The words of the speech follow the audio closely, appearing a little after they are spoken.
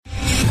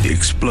The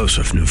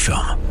explosive new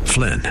film,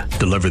 Flynn,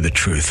 deliver the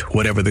truth,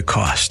 whatever the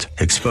cost,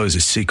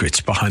 exposes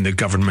secrets behind the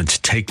government's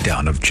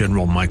takedown of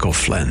General Michael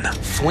Flynn.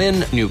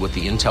 Flynn knew what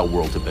the intel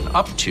world had been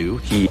up to.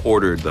 He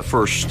ordered the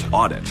first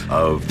audit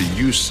of the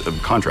use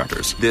of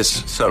contractors.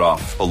 This set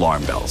off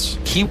alarm bells.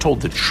 He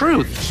told the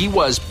truth. He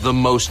was the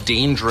most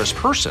dangerous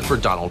person for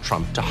Donald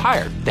Trump to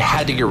hire. They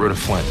had to get rid of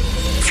Flynn.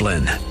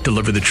 Flynn,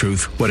 deliver the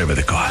truth, whatever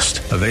the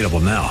cost. Available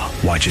now.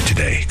 Watch it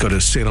today. Go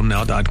to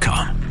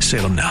salemnow.com.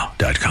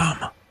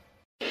 salemnow.com.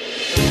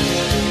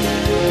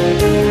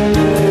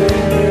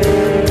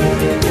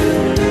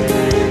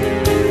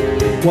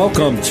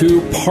 Welcome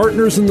to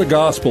Partners in the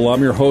Gospel.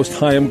 I'm your host,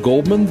 Chaim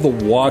Goldman, the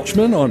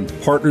Watchman. On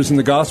Partners in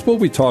the Gospel,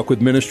 we talk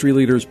with ministry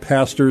leaders,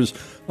 pastors,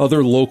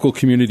 other local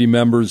community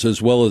members, as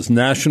well as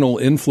national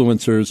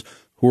influencers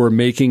who are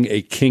making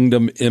a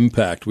kingdom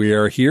impact. We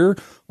are here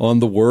on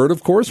The Word,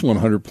 of course,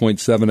 100.7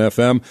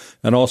 FM,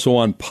 and also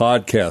on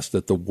podcast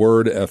at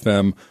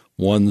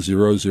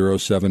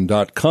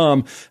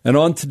thewordfm1007.com. And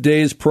on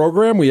today's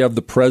program, we have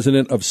the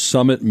president of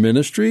Summit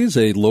Ministries,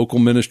 a local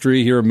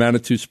ministry here in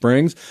Manitou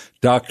Springs.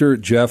 Dr.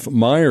 Jeff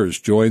Myers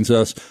joins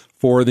us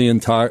for the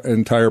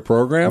entire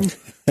program.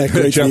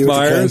 Jeff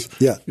Myers.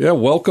 Yeah,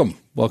 welcome.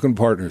 Welcome,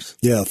 partners.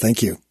 Yeah,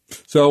 thank you.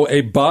 So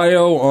a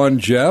bio on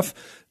Jeff.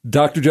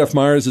 Dr. Jeff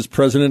Myers is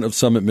president of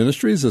Summit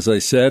Ministries, as I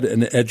said,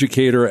 an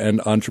educator and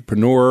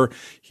entrepreneur.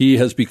 He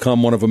has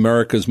become one of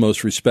America's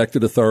most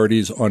respected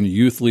authorities on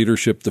youth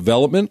leadership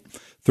development.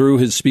 Through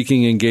his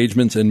speaking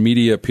engagements and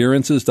media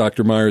appearances,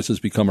 Dr. Myers has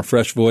become a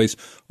fresh voice,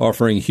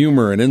 offering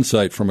humor and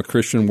insight from a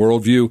Christian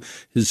worldview.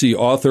 He's the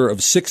author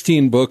of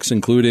 16 books,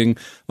 including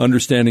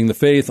Understanding the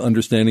Faith,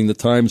 Understanding the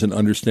Times, and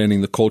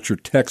Understanding the Culture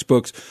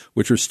textbooks,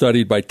 which are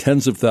studied by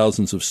tens of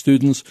thousands of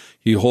students.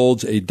 He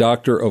holds a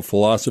Doctor of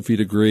Philosophy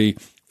degree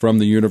from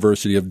the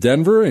University of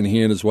Denver, and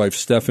he and his wife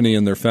Stephanie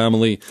and their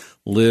family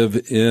live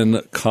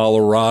in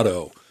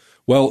Colorado.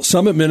 Well,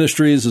 Summit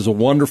Ministries is a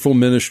wonderful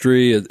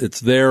ministry. It's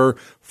there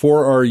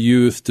for our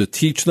youth to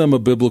teach them a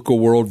biblical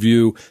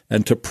worldview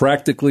and to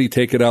practically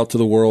take it out to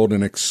the world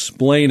and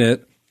explain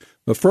it.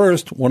 But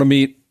first, want to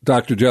meet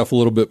Dr. Jeff a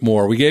little bit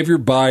more. We gave your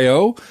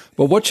bio,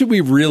 but what should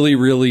we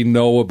really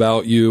know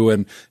about you,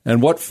 and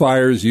what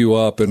fires you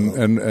up,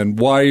 and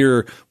why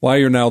you're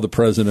now the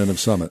president of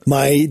Summit?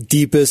 My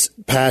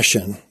deepest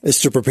passion is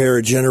to prepare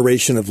a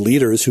generation of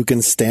leaders who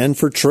can stand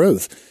for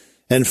truth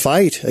and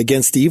fight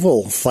against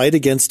evil, fight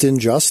against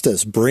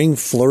injustice, bring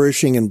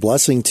flourishing and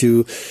blessing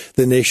to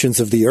the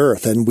nations of the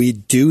earth. And we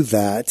do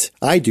that.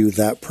 I do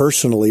that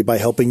personally by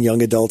helping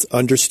young adults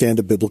understand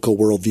a biblical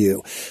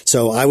worldview.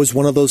 So I was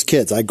one of those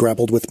kids. I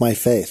grappled with my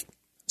faith.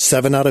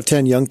 7 out of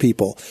 10 young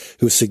people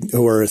who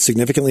are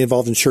significantly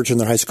involved in church in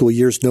their high school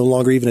years no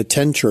longer even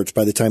attend church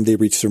by the time they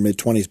reach their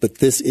mid-20s. But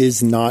this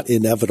is not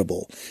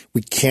inevitable.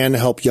 We can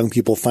help young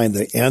people find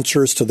the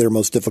answers to their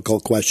most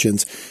difficult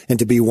questions and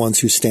to be ones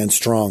who stand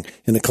strong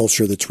in a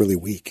culture that's really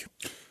weak.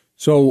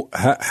 So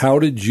how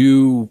did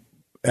you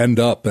end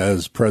up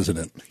as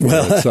president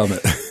at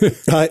Summit?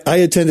 I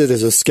attended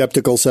as a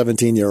skeptical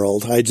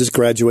 17-year-old. I just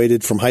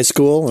graduated from high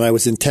school, and I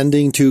was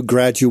intending to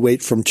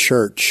graduate from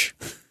church.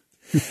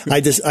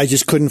 I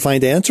just couldn't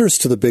find answers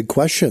to the big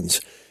questions.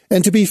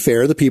 And to be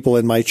fair, the people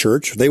in my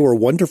church, they were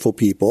wonderful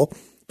people,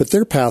 but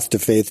their path to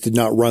faith did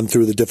not run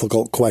through the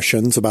difficult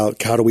questions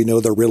about how do we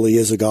know there really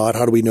is a God?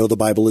 How do we know the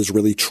Bible is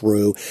really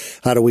true?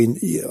 How do we,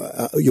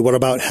 what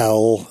about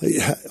hell?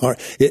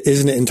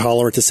 Isn't it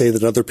intolerant to say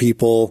that other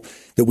people,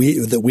 that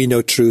we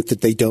know truth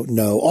that they don't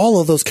know? All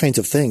of those kinds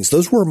of things.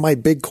 Those were my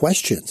big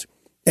questions.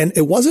 And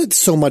it wasn't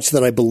so much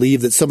that I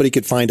believed that somebody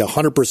could find a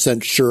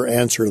 100% sure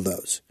answer to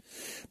those.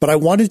 But I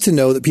wanted to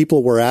know that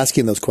people were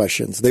asking those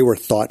questions. They were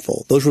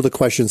thoughtful. Those were the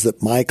questions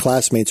that my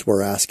classmates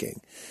were asking.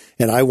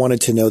 And I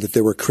wanted to know that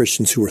there were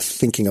Christians who were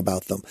thinking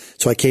about them.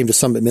 So I came to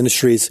Summit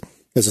Ministries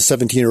as a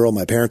 17-year-old.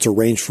 My parents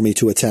arranged for me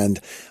to attend.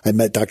 I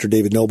met Dr.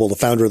 David Noble, the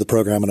founder of the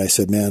program, and I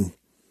said, man,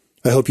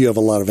 I hope you have a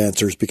lot of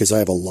answers because I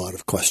have a lot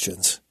of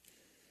questions.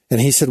 And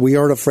he said, we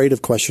aren't afraid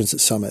of questions at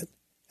Summit.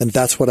 And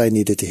that's what I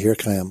needed to hear,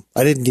 Chaim.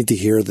 I didn't need to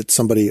hear that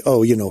somebody,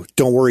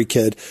 don't worry,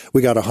 kid.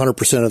 We got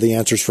 100% of the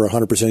answers for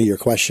 100% of your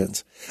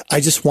questions. I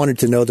just wanted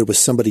to know there was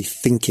somebody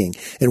thinking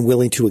and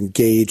willing to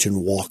engage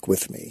and walk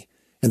with me.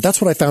 And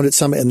that's what I found at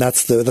Summit, and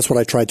that's what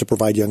I tried to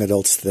provide young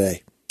adults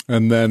today.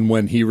 And then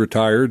when he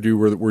retired,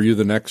 were you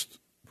the next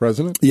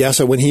president? Yeah,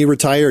 so when he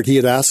retired, he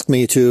had asked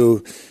me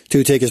to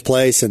take his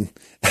place, and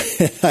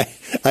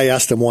I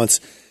asked him once,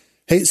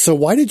 hey, so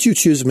why did you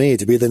choose me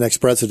to be the next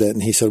president?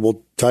 And he said,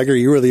 well, Tiger,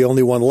 you were the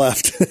only one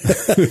left.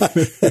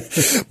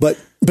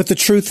 But the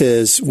truth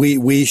is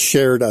we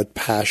shared a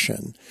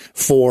passion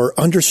for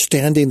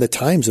understanding the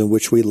times in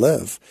which we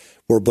live.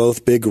 We're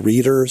both big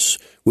readers.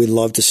 We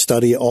love to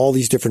study all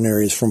these different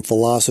areas from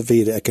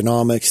philosophy to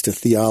economics to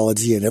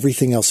theology and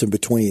everything else in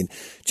between.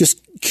 Just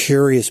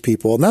curious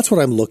people. And that's what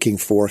I'm looking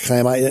for,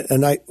 Chaim.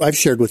 I've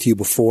shared with you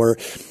before,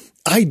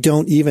 I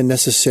don't even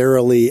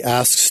necessarily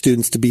ask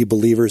students to be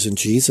believers in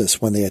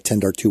Jesus when they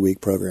attend our 2-week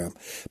program.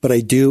 But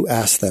I do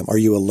ask them, are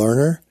you a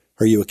learner?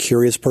 Are you a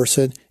curious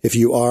person? If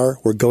you are,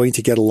 we're going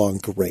to get along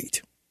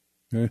great.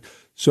 Okay.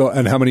 So,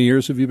 and how many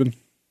years have you been?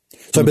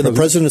 So I've been the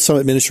president of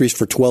Summit Ministries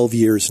for 12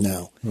 years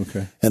now.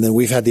 Okay. And then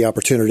we've had the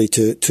opportunity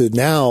to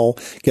now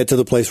get to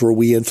the place where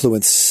we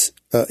influence,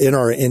 in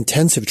our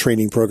intensive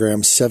training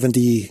program,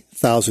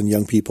 70,000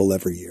 young people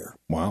every year.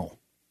 Wow.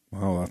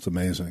 Wow, that's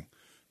amazing.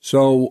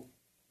 So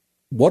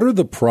what are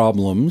the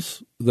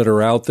problems that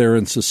are out there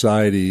in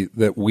society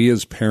that we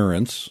as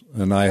parents,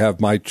 and I have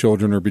my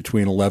children are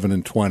between 11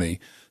 and 20,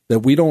 that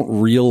we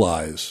don't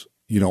realize,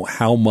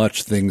 how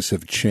much things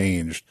have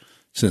changed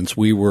since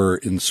we were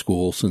in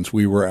school, since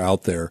we were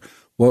out there?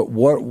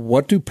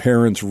 What do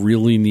parents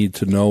really need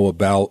to know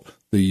about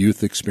the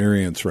youth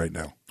experience right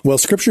now? Well,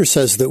 Scripture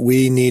says that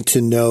we need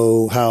to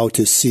know how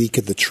to seek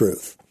the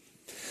truth.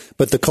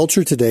 But the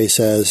culture today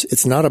says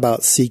it's not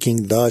about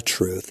seeking the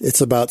truth.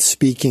 It's about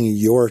speaking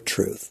your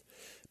truth,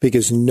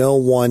 because no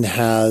one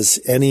has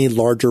any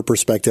larger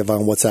perspective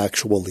on what's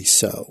actually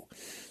so.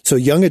 So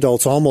young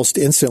adults almost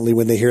instantly,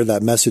 when they hear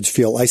that message,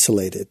 feel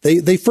isolated.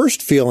 They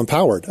first feel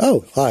empowered.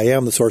 Oh, I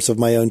am the source of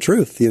my own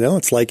truth.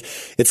 It's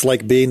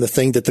like being the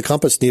thing that the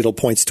compass needle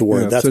points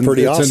toward. Yeah, That's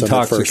pretty awesome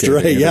at first,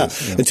 right? Yeah.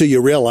 Until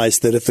you realize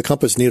that if the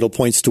compass needle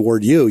points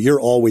toward you,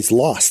 you're always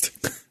lost,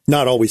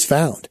 not always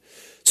found.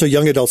 So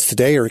young adults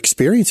today are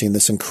experiencing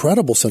this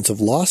incredible sense of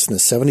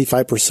lostness.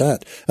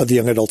 75% of the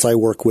young adults I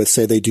work with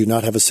say they do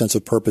not have a sense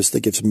of purpose that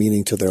gives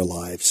meaning to their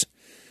lives.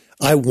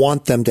 I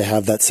want them to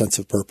have that sense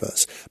of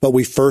purpose. But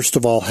we first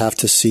of all have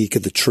to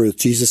seek the truth.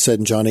 Jesus said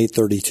in John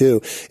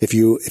 8:32, if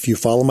you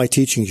follow my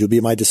teachings, you'll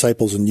be my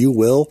disciples and you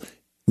will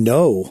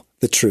know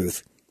the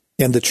truth,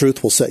 and the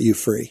truth will set you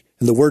free.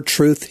 And the word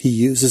truth he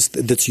uses,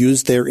 that's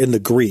used there in the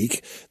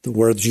Greek,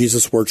 where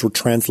Jesus' words were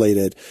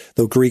translated,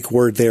 the Greek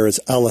word there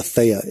is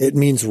aletheia. It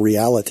means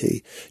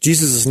reality.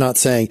 Jesus is not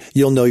saying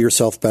you'll know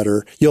yourself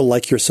better, you'll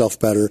like yourself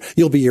better,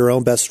 you'll be your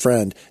own best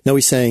friend. No,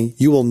 he's saying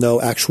you will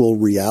know actual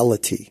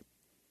reality.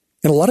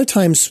 And a lot of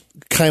times,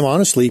 kind of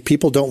honestly,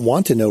 people don't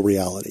want to know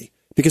reality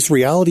because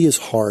reality is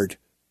hard.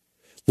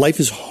 Life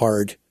is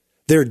hard.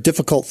 There are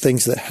difficult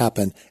things that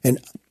happen. And,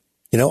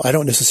 I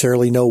don't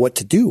necessarily know what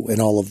to do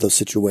in all of those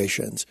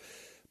situations.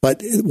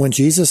 But when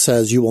Jesus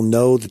says you will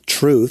know the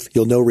truth,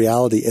 you'll know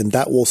reality, and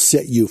that will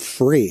set you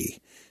free,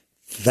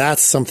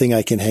 that's something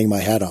I can hang my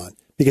hat on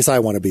because I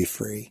want to be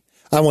free.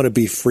 I want to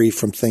be free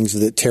from things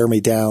that tear me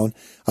down.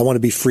 I want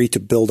to be free to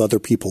build other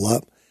people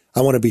up.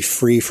 I want to be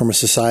free from a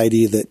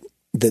society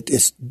that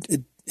is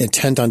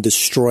intent on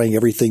destroying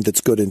everything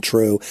that's good and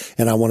true,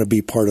 and I want to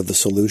be part of the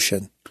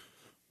solution.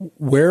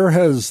 Where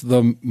has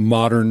the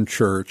modern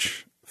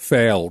church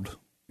failed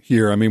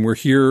here? I mean, we're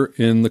here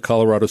in the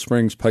Colorado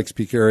Springs, Pikes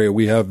Peak area.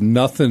 We have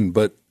nothing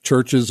but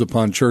churches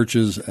upon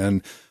churches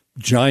and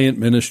giant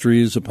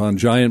ministries upon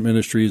giant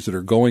ministries that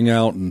are going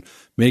out and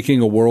making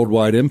a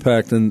worldwide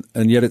impact, and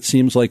yet it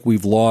seems like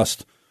we've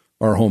lost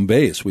our home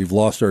base. We've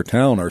lost our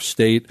town, our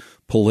state,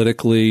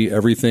 politically,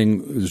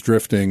 everything is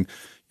drifting.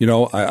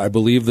 I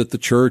believe that the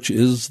church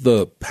is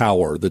the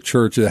power. The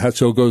church,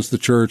 so goes the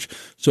church,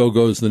 so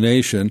goes the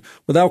nation,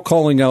 without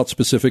calling out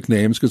specific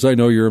names, because I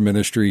know you're a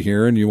ministry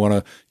here and you want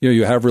to,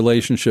 you have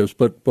relationships,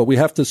 but we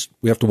have to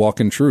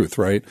walk in truth,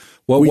 right?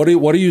 What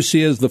do you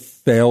see as the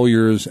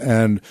failures,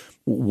 and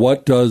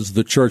what does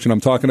the church, and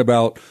I'm talking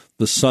about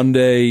the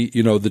Sunday,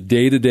 the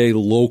day-to-day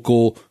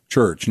local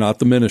church, not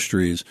the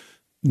ministries,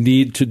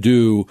 need to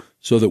do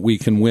so that we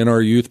can win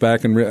our youth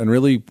back and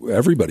really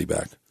everybody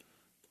back?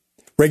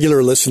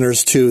 Regular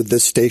listeners to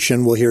this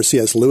station will hear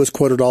C.S. Lewis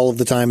quoted all of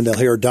the time, and they'll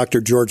hear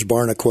Dr. George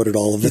Barna quoted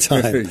all of the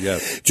time.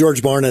 Yes.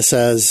 George Barna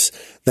says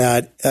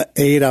that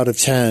 8 out of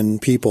 10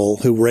 people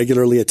who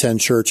regularly attend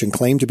church and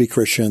claim to be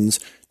Christians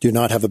do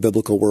not have a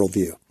biblical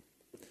worldview.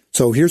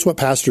 So here's what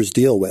pastors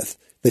deal with.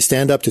 They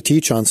stand up to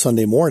teach on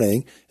Sunday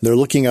morning, and they're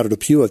looking out at a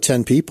pew of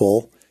 10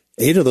 people.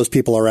 8 of those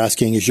people are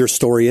asking, is your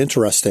story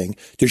interesting?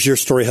 Does your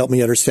story help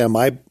me understand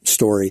my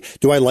story?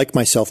 Do I like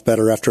myself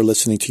better after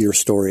listening to your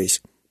stories?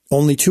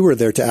 Only 2 are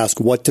there to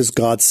ask, what does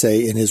God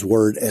say in his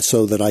word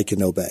so that I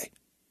can obey?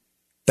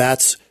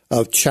 That's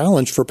a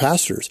challenge for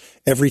pastors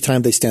every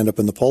time they stand up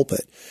in the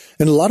pulpit.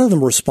 And a lot of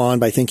them respond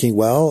by thinking,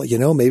 well,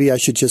 maybe I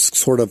should just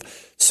sort of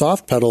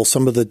soft pedal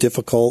some of the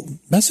difficult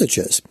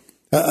messages.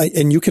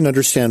 And you can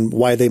understand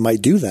why they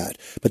might do that.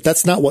 But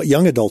that's not what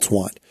young adults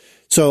want.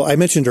 So I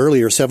mentioned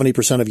earlier,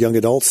 70% of young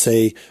adults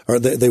say, or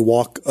they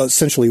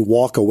essentially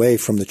walk away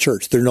from the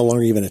church. They're no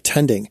longer even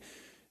attending.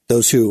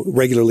 Those who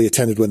regularly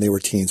attended when they were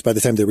teens, by the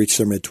time they reach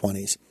their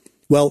mid-20s.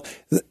 Well,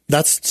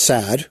 that's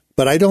sad,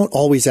 but I don't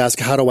always ask,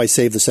 how do I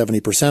save the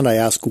 70%? I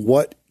ask,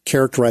 what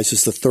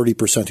characterizes the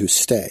 30% who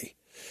stay?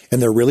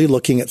 And they're really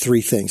looking at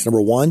 3 things.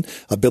 Number 1,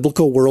 a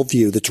biblical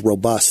worldview that's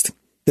robust,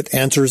 that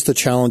answers the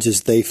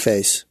challenges they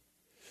face.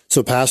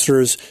 So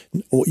pastors,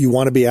 you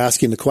want to be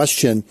asking the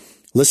question,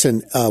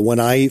 listen, when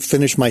I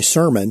finish my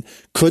sermon,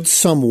 could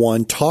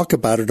someone talk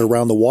about it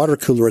around the water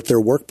cooler at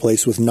their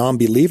workplace with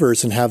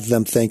non-believers and have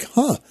them think,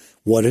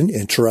 what an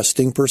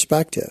interesting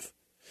perspective.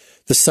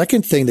 The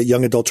second thing that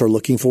young adults are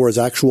looking for is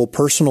actual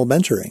personal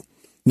mentoring.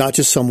 Not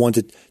just someone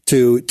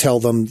to tell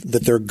them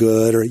that they're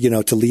good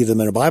or, to leave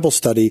them in a Bible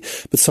study,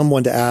 but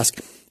someone to ask,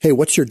 hey,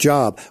 what's your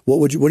job?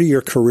 What are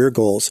your career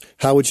goals?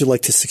 How would you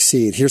like to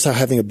succeed? Here's how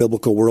having a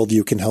biblical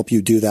worldview can help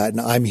you do that.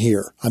 And I'm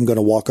here. I'm going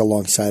to walk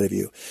alongside of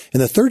you.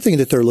 And the third thing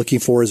that they're looking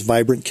for is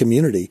vibrant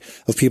community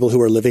of people who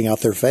are living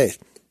out their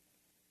faith.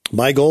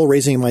 My goal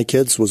raising my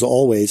kids was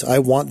always, I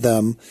want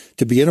them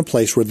to be in a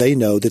place where they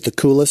know that the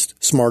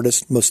coolest,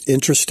 smartest, most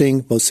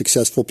interesting, most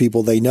successful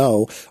people they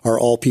know are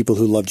all people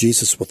who love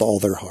Jesus with all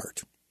their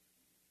heart.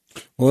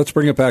 Well, let's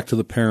bring it back to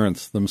the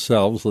parents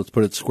themselves. Let's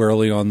put it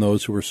squarely on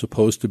those who are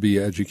supposed to be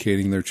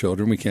educating their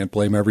children. We can't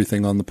blame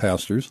everything on the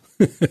pastors.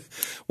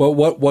 Well,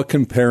 what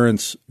can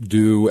parents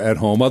do at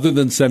home other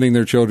than sending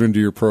their children to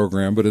your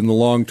program? But in the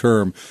long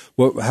term,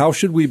 how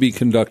should we be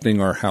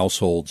conducting our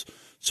households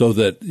so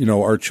that,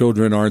 our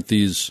children aren't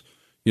these,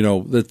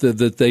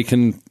 that they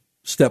can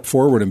step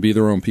forward and be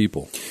their own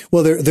people?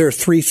 Well, there are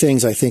three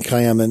things I think,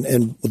 Chaim,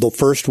 and the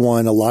first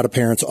one a lot of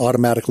parents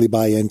automatically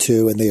buy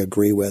into and they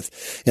agree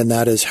with, and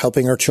that is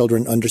helping our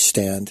children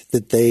understand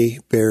that they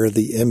bear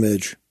the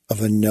image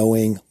of a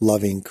knowing,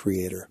 loving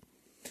Creator,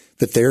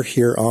 that they're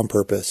here on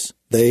purpose.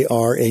 They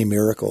are a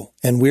miracle,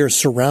 and we are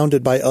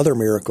surrounded by other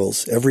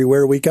miracles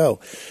everywhere we go.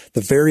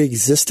 The very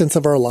existence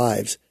of our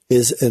lives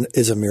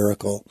is a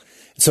miracle.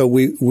 So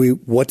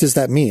what does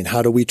that mean?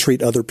 How do we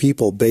treat other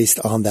people based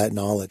on that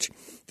knowledge?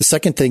 The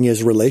second thing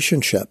is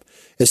relationship,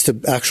 is to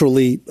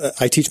actually,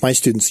 I teach my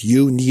students,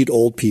 you need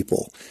old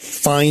people.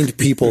 Find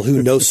people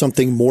who know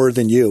something more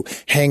than you.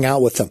 Hang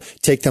out with them.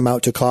 Take them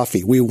out to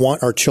coffee. We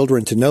want our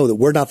children to know that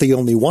we're not the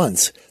only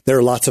ones. There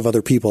are lots of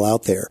other people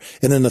out there.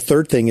 And then the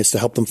third thing is to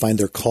help them find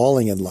their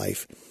calling in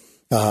life.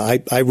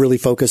 I really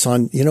focus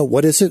on,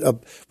 what is it?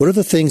 What are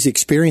the things, the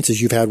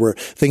experiences you've had where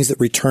things that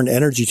return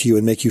energy to you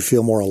and make you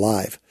feel more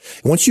alive?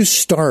 And once you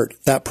start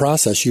that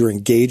process, you're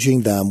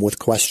engaging them with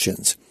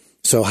questions.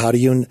 So how do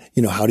you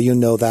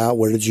know that?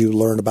 Where did you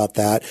learn about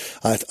that?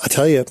 I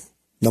tell you,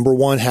 number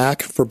one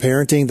hack for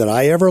parenting that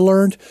I ever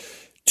learned,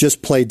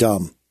 just play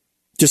dumb.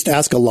 Just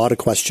ask a lot of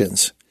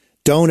questions.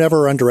 Don't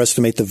ever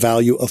underestimate the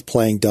value of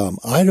playing dumb.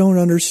 I don't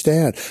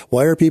understand.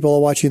 Why are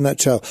people watching that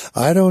show?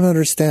 I don't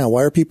understand.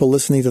 Why are people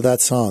listening to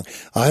that song?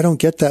 I don't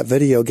get that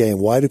video game.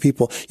 Why do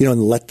people,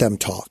 and let them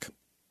talk.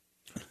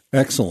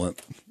 Excellent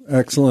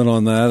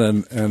on that.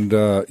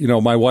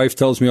 And my wife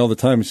tells me all the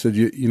time, she said,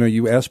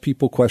 you ask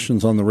people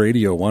questions on the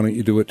radio. Why don't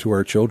you do it to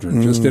our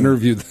children? Just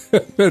interview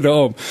them at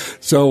home.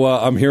 So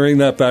I'm hearing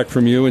that back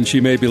from you, and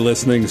she may be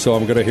listening, so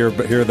I'm going to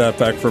hear that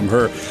back from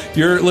her.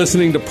 You're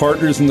listening to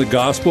Partners in the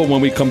Gospel.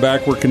 When we come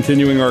back, we're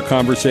continuing our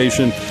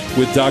conversation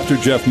with Dr.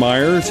 Jeff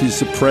Myers. He's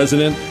the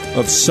president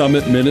of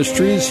Summit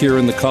Ministries here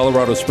in the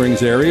Colorado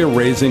Springs area,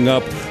 raising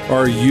up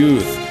our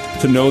youth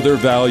to know their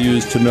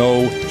values, to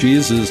know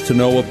Jesus, to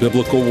know a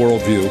biblical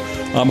worldview.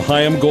 I'm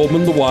Chaim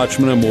Goldman, the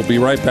Watchman, and we'll be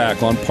right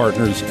back on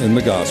Partners in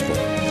the Gospel.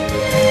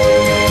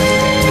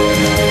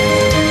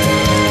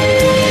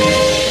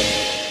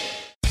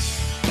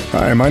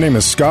 Hi, my name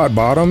is Scott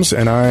Bottoms,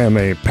 and I am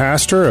a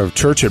pastor of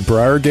Church at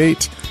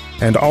Briargate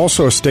and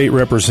also a state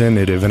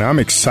representative, and I'm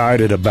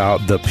excited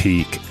about The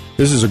Peak.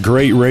 This is a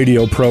great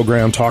radio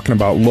program talking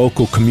about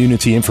local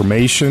community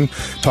information,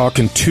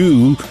 talking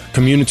to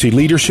community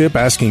leadership,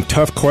 asking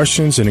tough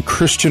questions and a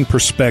Christian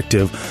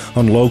perspective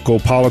on local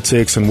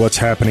politics and what's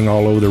happening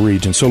all over the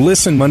region. So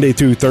listen Monday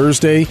through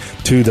Thursday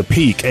to The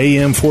Peak,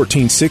 AM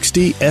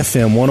 1460,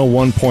 FM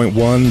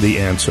 101.1, The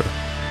Answer.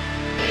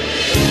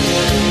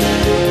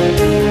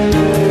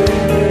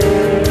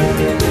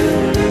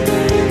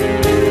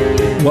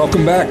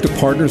 Welcome back to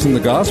Partners in the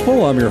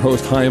Gospel. I'm your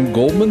host, Chaim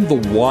Goldman,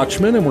 the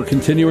Watchman, and we're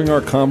continuing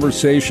our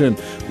conversation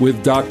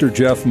with Dr.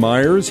 Jeff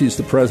Myers. He's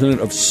the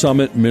president of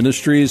Summit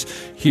Ministries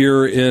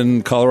here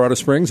in Colorado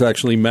Springs,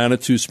 actually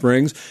Manitou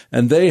Springs,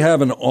 and they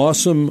have an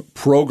awesome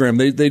program.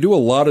 They do a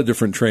lot of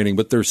different training,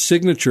 but their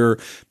signature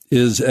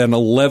is an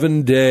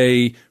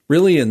 11-day,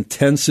 really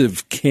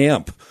intensive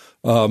camp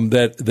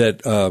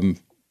that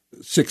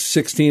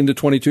 16 to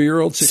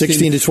 22-year-olds?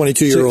 16 to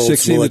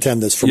 22-year-olds will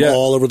attend this from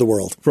all over the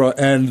world.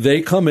 And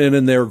they come in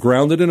and they're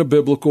grounded in a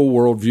biblical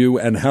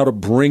worldview and how to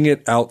bring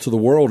it out to the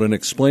world and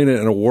explain it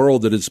in a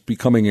world that is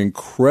becoming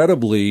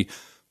incredibly,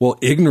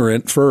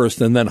 ignorant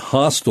first and then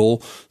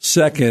hostile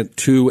second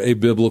to a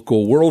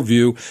biblical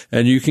worldview.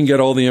 And you can get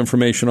all the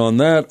information on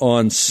that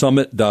on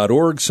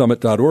summit.org.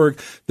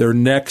 Their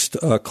next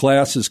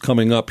class is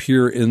coming up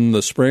here in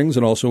the Springs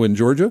and also in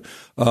Georgia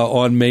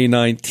on May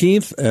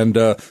 19th. And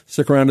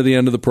stick around to the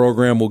end of the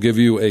program. We'll give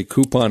you a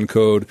coupon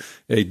code,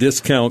 a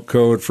discount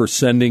code for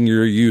sending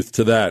your youth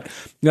to that.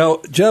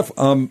 Now, Jeff,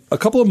 a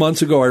couple of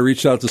months ago, I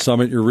reached out to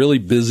Summit. You're really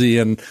busy,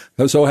 and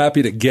I was so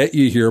happy to get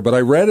you here. But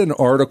I read an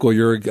article.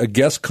 You're a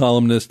guest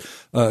columnist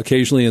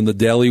occasionally in the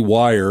Daily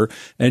Wire,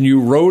 and you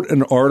wrote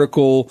an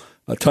article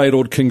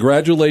titled,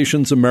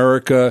 "Congratulations,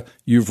 America,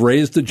 You've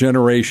Raised a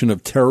Generation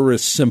of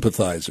Terrorist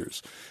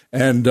Sympathizers."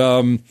 And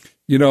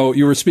You know,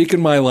 you were speaking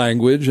my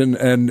language, and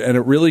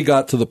it really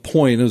got to the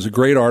point. It was a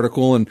great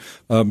article, and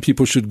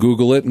people should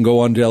Google it and go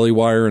on Daily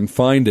Wire and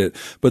find it.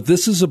 But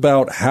this is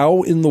about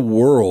how in the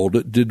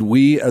world did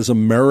we as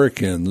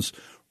Americans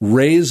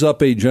raise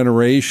up a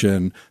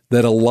generation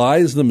that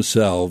allies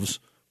themselves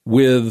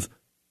with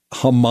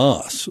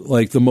Hamas,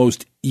 like the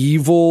most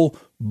evil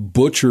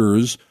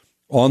butchers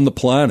on the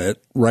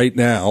planet right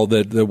now,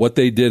 that what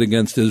they did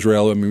against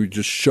Israel. I mean, we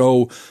just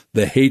show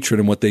the hatred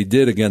and what they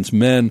did against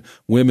men,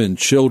 women,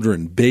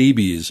 children,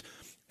 babies.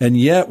 And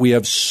yet we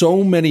have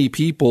so many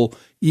people,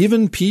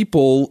 even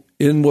people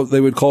in what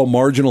they would call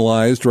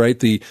marginalized, right?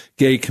 The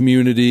gay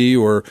community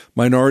or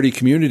minority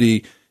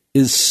community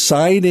is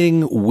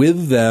siding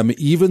with them,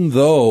 even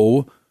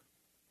though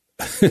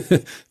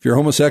if you're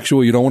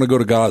homosexual, you don't want to go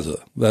to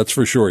Gaza. That's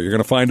for sure. You're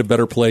going to find a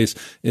better place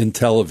in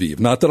Tel Aviv.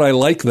 Not that I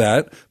like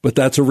that, but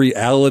that's a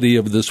reality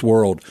of this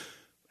world.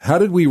 How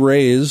did we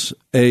raise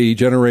a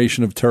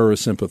generation of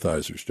terrorist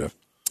sympathizers, Jeff?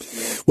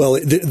 Well,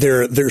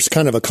 there's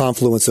kind of a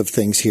confluence of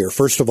things here.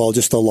 First of all,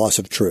 just the loss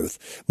of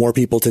truth. More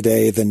people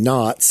today than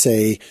not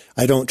say,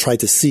 I don't try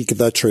to seek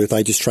the truth.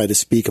 I just try to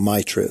speak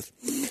my truth.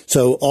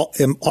 So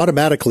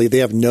automatically, they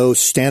have no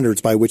standards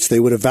by which they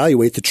would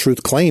evaluate the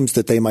truth claims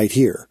that they might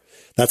hear.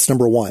 That's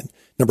number one.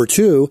 Number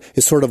two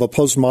is sort of a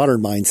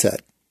postmodern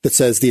mindset that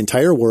says the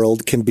entire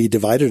world can be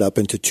divided up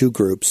into two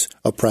groups,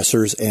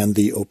 oppressors and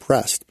the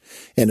oppressed.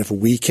 And if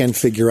we can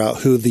figure out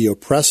who the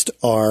oppressed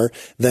are,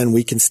 then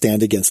we can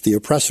stand against the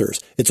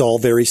oppressors. It's all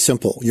very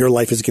simple. Your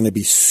life is going to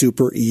be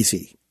super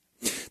easy.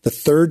 The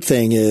third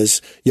thing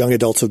is young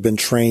adults have been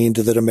trained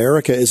that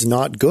America is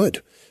not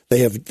good.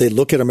 They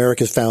look at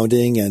America's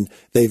founding and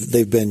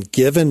they've been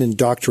given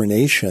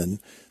indoctrination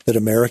that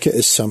America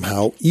is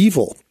somehow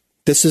evil.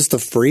 This is the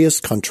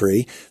freest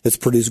country that's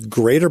produced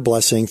greater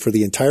blessing for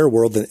the entire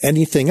world than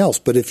anything else.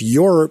 But if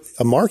you're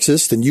a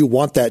Marxist and you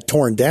want that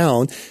torn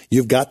down,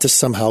 you've got to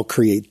somehow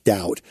create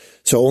doubt.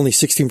 So only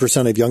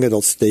 16% of young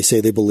adults, they say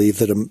they believe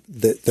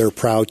that they're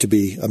proud to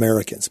be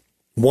Americans.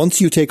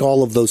 Once you take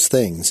all of those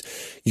things,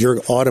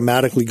 you're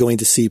automatically going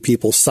to see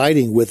people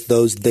siding with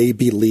those they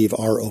believe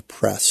are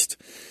oppressed.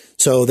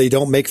 So they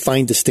don't make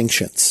fine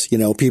distinctions. You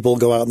know, people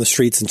go out in the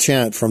streets and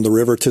chant, from the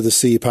river to the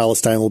sea,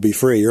 Palestine will be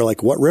free. You're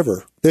like, what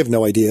river? They have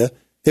no idea.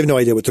 They have no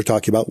idea what they're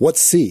talking about. What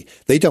sea?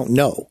 They don't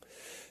know.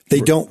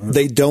 They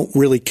don't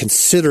really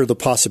consider the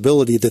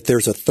possibility that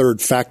there's a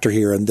third factor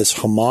here in this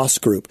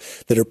Hamas group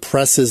that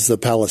oppresses the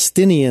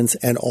Palestinians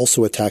and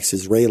also attacks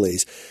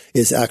Israelis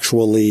is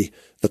actually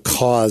the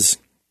cause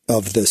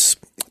of this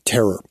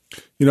terror.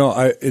 You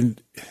know,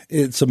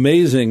 it's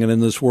amazing. And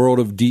in this world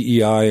of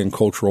DEI and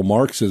cultural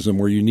Marxism,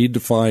 where you need to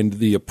find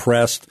the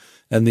oppressed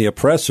and the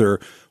oppressor,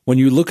 when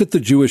you look at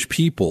the Jewish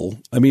people,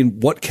 I mean,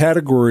 what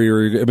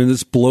category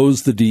this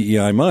blows the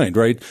DEI mind,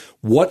 right?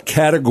 What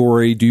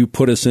category do you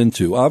put us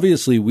into?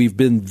 Obviously, we've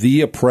been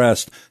the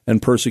oppressed and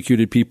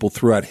persecuted people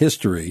throughout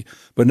history,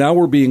 but now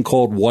we're being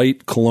called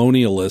white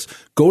colonialists.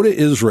 Go to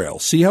Israel.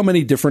 See how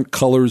many different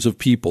colors of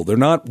people. They're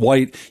not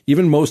white.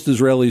 Even most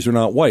Israelis are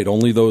not white.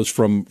 Only those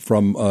from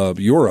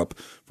Europe,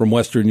 from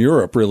Western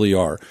Europe, really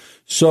are.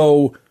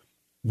 So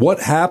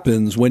what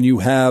happens when you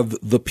have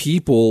the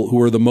people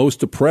who are the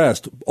most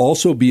oppressed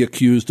also be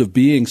accused of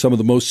being some of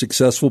the most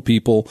successful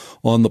people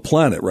on the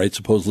planet, right?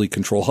 Supposedly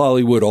control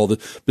Hollywood, all the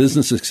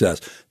business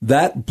success.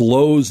 That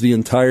blows the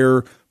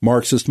entire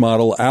Marxist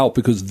model out,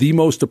 because the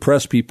most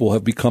oppressed people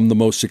have become the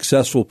most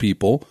successful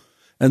people.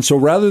 And so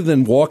rather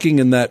than walking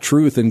in that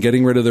truth and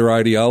getting rid of their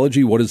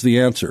ideology, what is the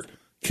answer?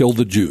 Kill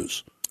the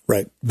Jews.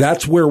 Right.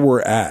 That's where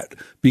we're at.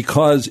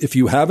 Because if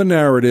you have a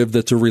narrative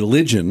that's a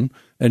religion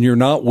and you're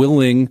not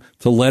willing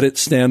to let it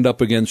stand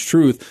up against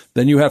truth,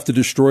 then you have to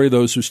destroy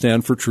those who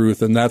stand for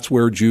truth. And that's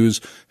where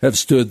Jews have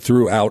stood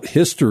throughout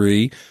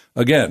history.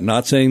 Again,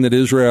 not saying that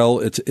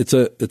Israel, it's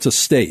a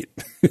state,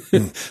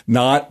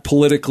 not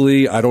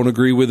politically. I don't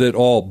agree with it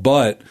all,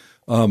 but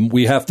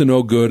we have to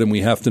know good and we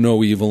have to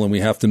know evil and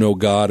we have to know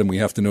God and we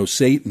have to know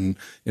Satan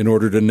in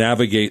order to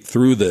navigate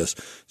through this.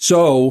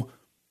 So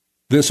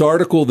this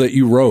article that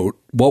you wrote,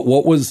 what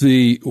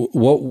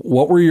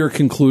were your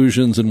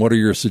conclusions and what are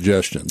your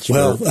suggestions?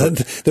 Well,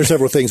 there's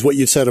several things. What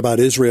you said about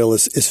Israel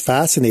is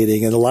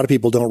fascinating, and a lot of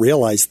people don't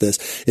realize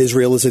this.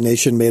 Israel is a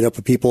nation made up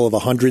of people of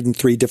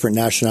 103 different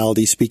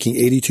nationalities speaking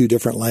 82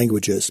 different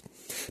languages,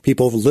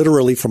 people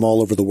literally from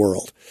all over the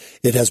world.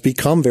 It has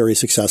become very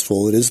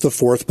successful. It is the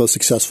fourth most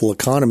successful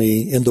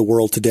economy in the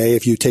world today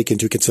if you take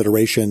into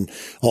consideration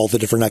all the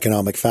different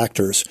economic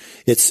factors.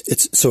 It's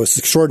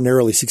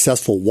extraordinarily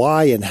successful.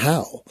 Why and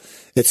how?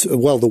 It's,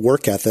 well, the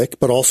work ethic,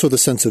 but also the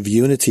sense of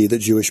unity that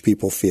Jewish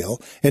people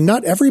feel. And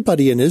not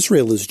everybody in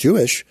Israel is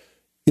Jewish.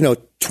 You know, more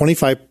than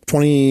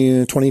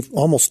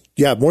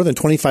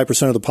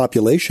 25% of the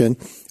population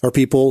are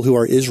people who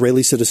are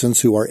Israeli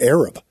citizens who are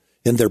Arab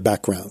in their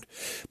background.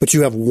 But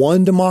you have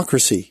one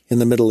democracy in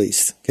the Middle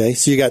East. Okay.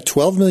 So you got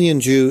 12 million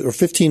Jews or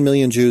 15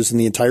 million Jews in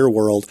the entire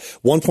world,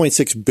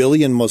 1.6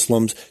 billion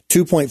Muslims,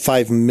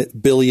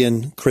 2.5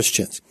 billion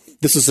Christians.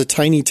 This is a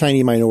tiny,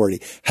 tiny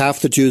minority.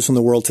 Half the Jews in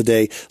the world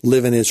today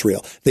live in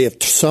Israel. They have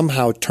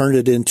somehow turned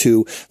it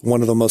into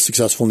one of the most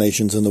successful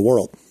nations in the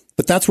world.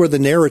 But that's where the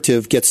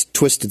narrative gets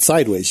twisted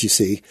sideways, you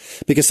see,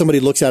 because somebody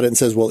looks at it and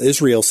says, well,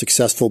 Israel's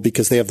successful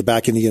because they have the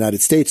back in the United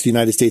States. The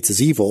United States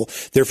is evil.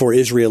 Therefore,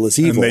 Israel is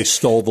evil. And they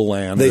stole the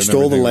land. They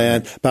stole the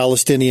land.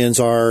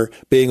 Palestinians are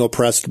being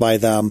oppressed by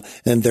them.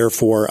 And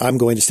therefore, I'm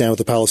going to stand with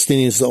the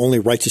Palestinians. The only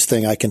righteous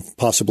thing I can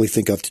possibly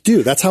think of to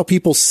do. That's how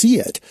people see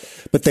it.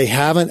 But they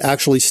haven't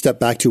actually stepped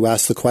back to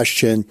ask the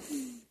question,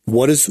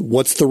 what's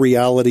the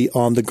reality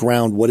on the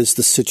ground? What is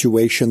the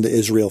situation that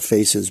Israel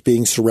faces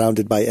being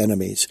surrounded by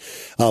enemies?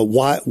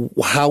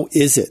 How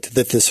is it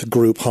that this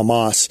group,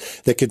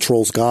 Hamas, that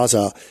controls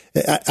Gaza,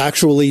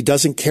 actually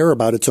doesn't care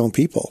about its own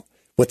people?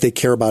 What they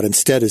care about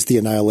instead is the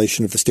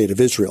annihilation of the state of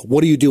Israel.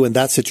 What do you do in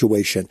that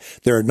situation?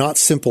 There are not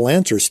simple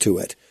answers to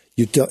it.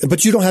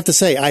 But you don't have to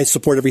say, I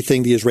support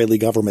everything the Israeli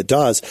government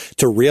does,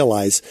 to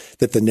realize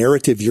that the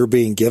narrative you're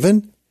being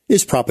given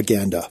is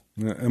propaganda.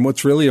 And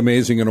what's really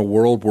amazing in a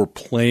world where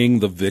playing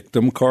the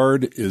victim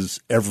card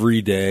is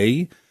every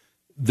day,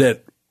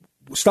 that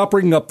stop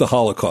bringing up the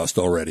Holocaust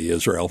already,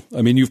 Israel.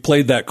 I mean, you've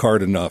played that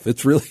card enough.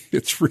 It's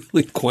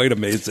really quite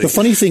amazing. The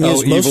funny thing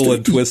is, evil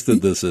and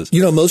twisted this is.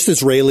 You know, most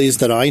Israelis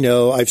that I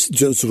know, I've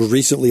just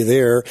recently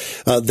there,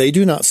 they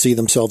do not see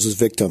themselves as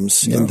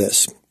victims in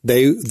this.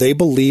 They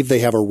believe they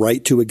have a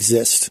right to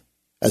exist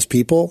as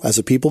people, as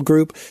a people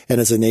group, and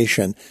as a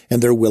nation,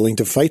 and they're willing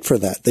to fight for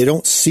that. They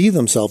don't see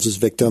themselves as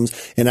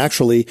victims, and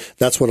actually,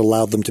 that's what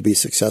allowed them to be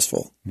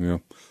successful. Yeah.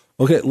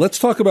 Okay, let's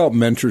talk about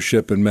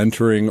mentorship and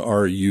mentoring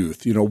our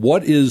youth. You know,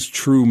 what is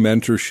true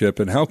mentorship,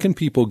 and how can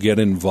people get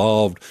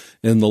involved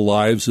in the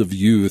lives of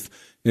youth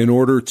in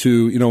order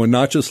to, and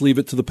not just leave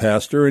it to the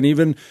pastor, and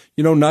even,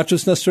 not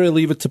just necessarily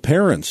leave it to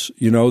parents,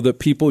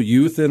 that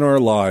youth in our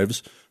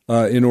lives,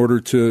 in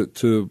order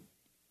to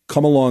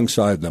come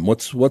alongside them?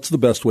 What's the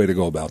best way to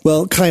go about that?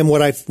 Well, Chaim,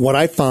 what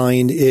I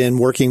find in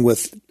working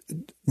with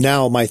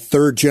now my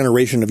third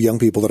generation of young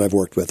people that I've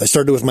worked with, I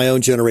started with my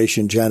own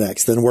generation, Gen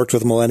X, then worked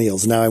with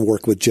millennials. Now I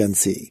work with Gen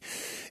Z.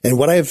 And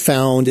what I have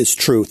found is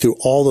true through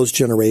all those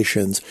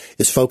generations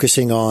is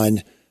focusing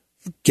on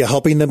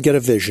helping them get a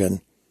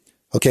vision.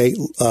 Okay,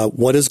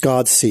 what does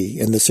God see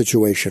in this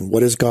situation?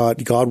 What is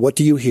God, what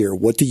do you hear?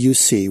 What do you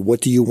see?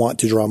 What do you want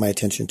to draw my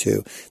attention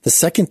to? The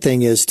second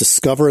thing is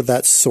discover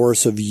that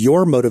source of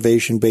your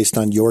motivation based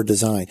on your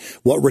design.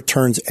 What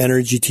returns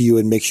energy to you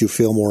and makes you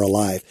feel more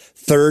alive?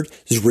 Third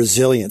is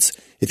resilience.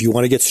 If you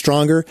want to get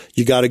stronger,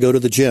 you got to go to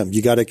the gym.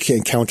 You got to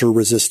encounter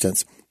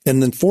resistance.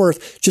 And then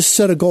fourth, just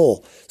set a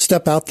goal.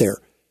 Step out there.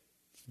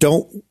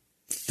 Don't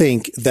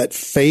think that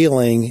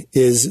failing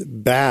is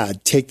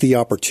bad. Take the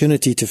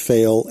opportunity to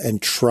fail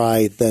and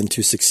try then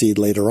to succeed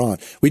later on.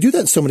 We do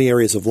that in so many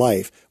areas of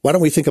life. Why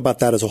don't we think about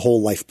that as a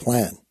whole life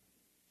plan?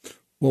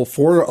 Well,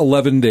 for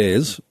 11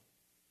 days,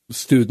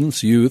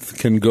 students, youth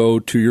can go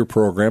to your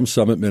program,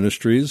 Summit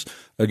Ministries.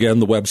 Again,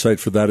 the website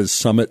for that is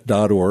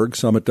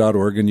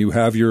summit.org, and you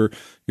have your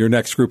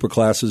next group of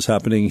classes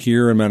happening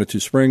here in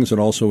Manitou Springs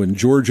and also in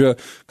Georgia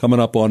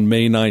coming up on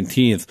May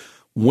 19th.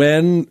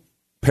 When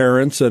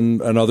parents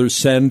and others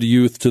send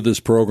youth to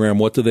this program,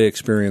 what do they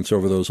experience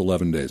over those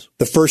 11 days?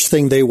 The first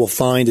thing they will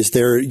find is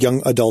they're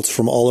young adults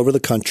from all over the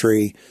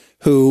country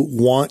who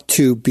want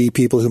to be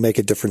people who make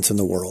a difference in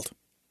the world.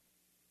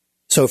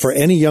 So for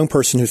any young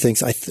person who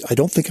thinks, I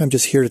don't think I'm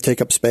just here to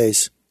take up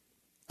space.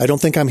 I don't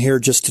think I'm here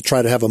just to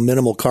try to have a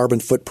minimal carbon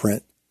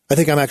footprint. I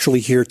think I'm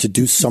actually here to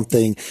do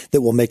something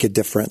that will make a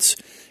difference.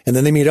 And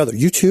then they meet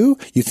others. You too?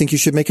 You think you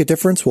should make a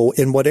difference? Well,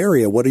 in what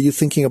area? What are you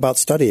thinking about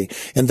studying?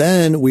 And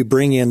then we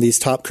bring in these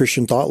top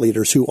Christian thought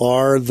leaders who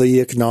are the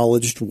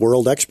acknowledged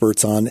world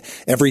experts on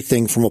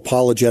everything from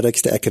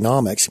apologetics to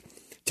economics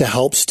to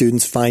help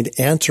students find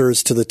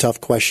answers to the tough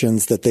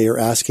questions that they are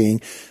asking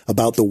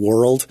about the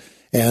world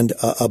and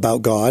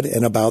about God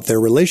and about their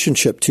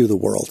relationship to the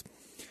world.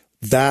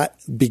 That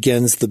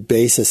begins the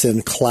basis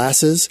in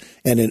classes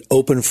and in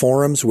open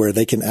forums where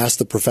they can ask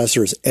the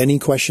professors any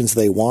questions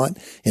they want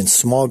in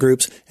small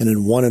groups and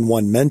in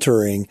one-on-one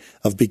mentoring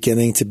of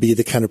beginning to be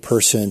the kind of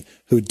person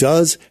who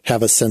does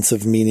have a sense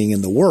of meaning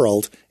in the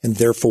world and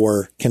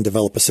therefore can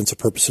develop a sense of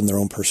purpose in their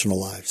own personal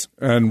lives.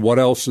 And what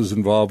else is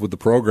involved with the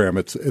program?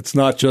 It's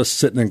not just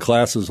sitting in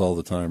classes all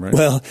the time,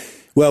 right?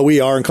 Well, we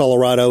are in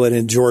Colorado and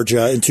in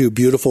Georgia in two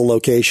beautiful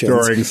locations.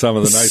 During some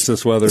of the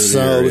nicest weather of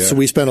the year. So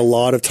we spend a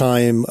lot of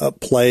time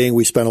playing.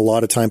 We spend a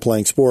lot of time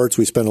playing sports.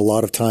 We spend a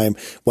lot of time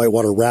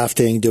whitewater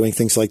rafting, doing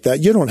things like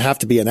that. You don't have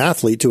to be an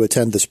athlete to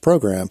attend this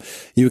program.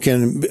 You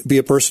can be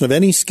a person of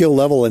any skill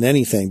level in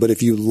anything. But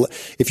if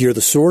you're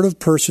the sort of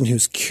person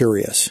who's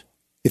curious,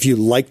 if you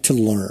like to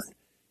learn,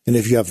 and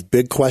if you have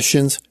big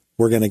questions,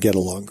 we're going to get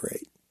along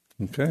great.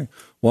 Okay.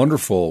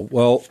 Wonderful.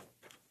 Well,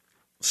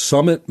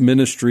 Summit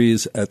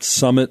Ministries at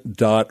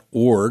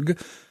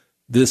summit.org.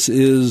 This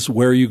is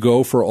where you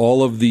go for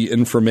all of the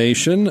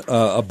information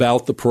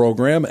about the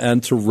program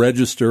and to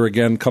register.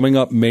 Again, coming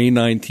up May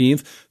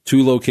 19th,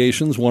 2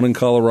 locations, one in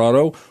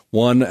Colorado,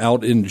 one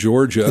out in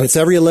Georgia. And it's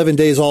every 11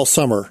 days all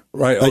summer.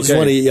 Right. Okay. I just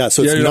want to,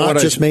 so it's not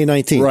just May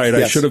 19th. Right.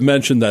 Yes. I should have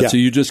mentioned that. Yeah. So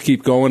you just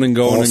keep going and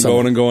going and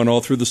going and going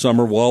all through the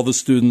summer while the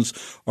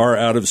students are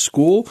out of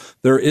school.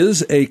 There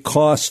is a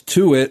cost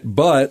to it,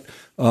 but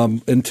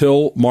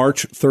until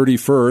March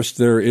 31st,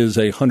 there is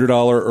a $100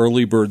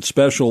 early bird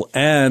special,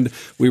 and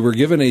we were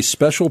given a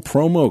special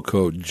promo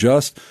code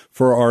just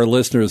for our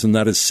listeners, and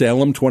that is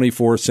Salem24,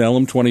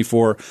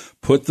 Salem24.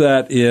 Put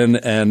that in,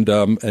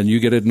 and you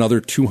get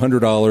another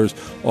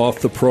 $200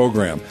 off the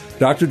program.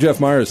 Dr. Jeff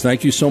Myers,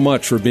 thank you so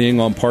much for being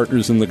on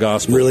Partners in the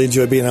Gospel. Really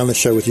enjoy being on the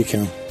show with you,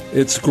 Ken.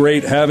 It's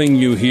great having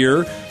you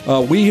here.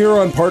 We here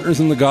on Partners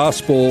in the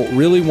Gospel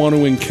really want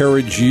to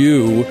encourage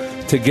you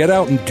to get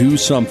out and do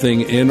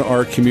something in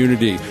our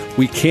community.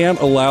 We can't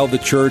allow the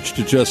church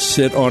to just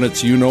sit on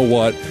its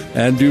you-know-what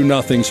and do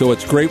nothing. So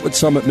it's great what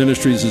Summit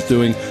Ministries is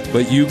doing,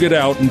 but you get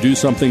out and do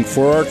something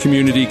for our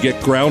community.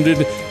 Get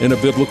grounded in a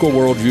biblical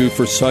worldview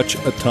for such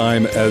a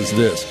time as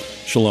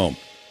this. Shalom.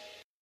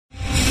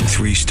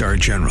 3-star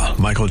General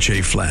Michael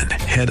J. Flynn,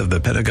 head of the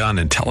Pentagon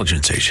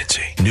Intelligence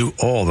Agency, knew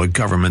all the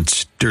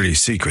government's dirty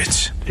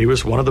secrets. He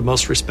was one of the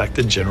most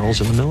respected generals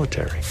in the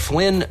military.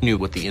 Flynn knew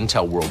what the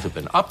intel world had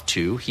been up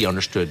to. He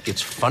understood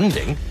its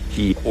funding.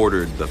 He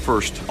ordered the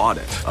first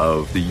audit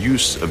of the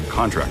use of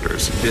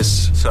contractors.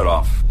 This set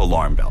off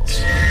alarm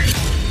bells.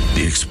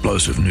 The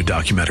explosive new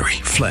documentary,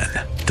 Flynn,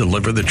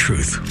 Deliver the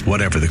Truth,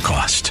 Whatever the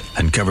Cost,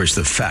 uncovers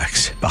the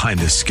facts behind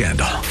this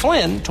scandal.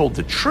 Flynn told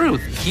the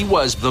truth. He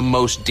was the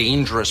most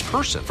dangerous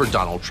person for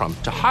Donald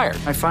Trump to hire.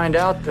 I find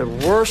out the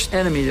worst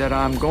enemy that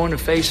I'm going to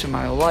face in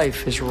my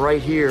life is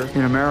right here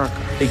in America.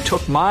 They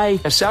took my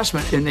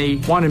assessment and they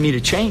wanted me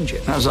to change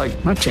it. And I was like,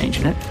 I'm not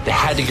changing it. They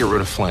had to get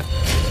rid of Flynn.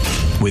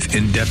 With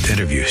in-depth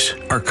interviews,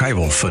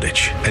 archival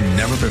footage, and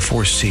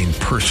never-before-seen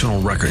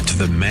personal records of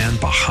the man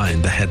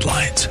behind the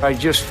headlines. I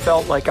just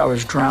felt like I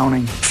was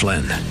drowning.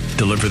 Flynn,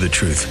 Deliver the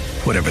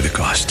Truth, Whatever the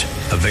Cost.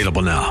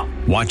 Available now.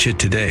 Watch it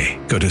today.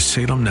 Go to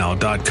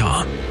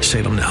salemnow.com.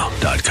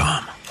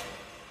 salemnow.com.